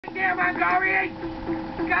damn Mongolian!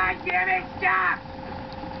 God damn it, stop!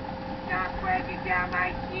 Stop breaking down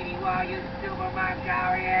my kitty wall, you stupid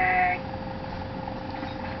Mongolian!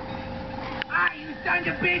 Ah, you son of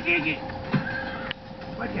a bitch, idiot!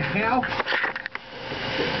 What the hell?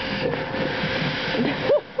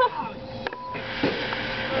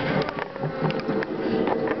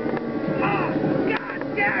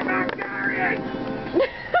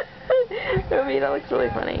 Ruby, that looks really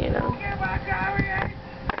funny, you know.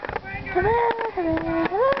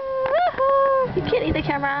 You can't eat the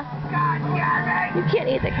camera. You can't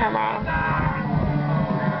eat the camera.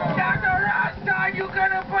 Dr. Rasta, you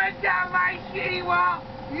gonna break down my shitty wall?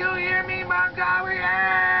 You hear me,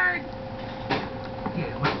 Mongolian?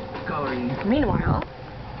 Yeah, Mongolian. Meanwhile,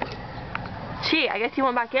 gee, I guess you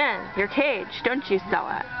went back in. Your cage, don't you sell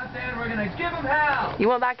it? We're gonna give him hell. You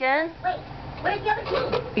went back in? Wait, where's the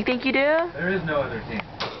other team? You think you do? There is no other team.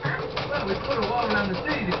 Well, we put a wall around the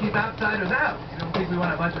city to keep outsiders out. You don't think we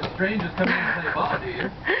want a bunch of strangers coming in to play ball, do you?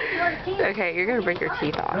 Okay, you're gonna break your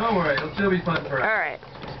teeth off. Don't worry, it'll still be fun for us. Alright.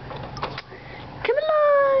 Come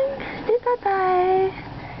along. Say bye-bye.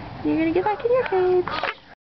 You're gonna get back in your cage.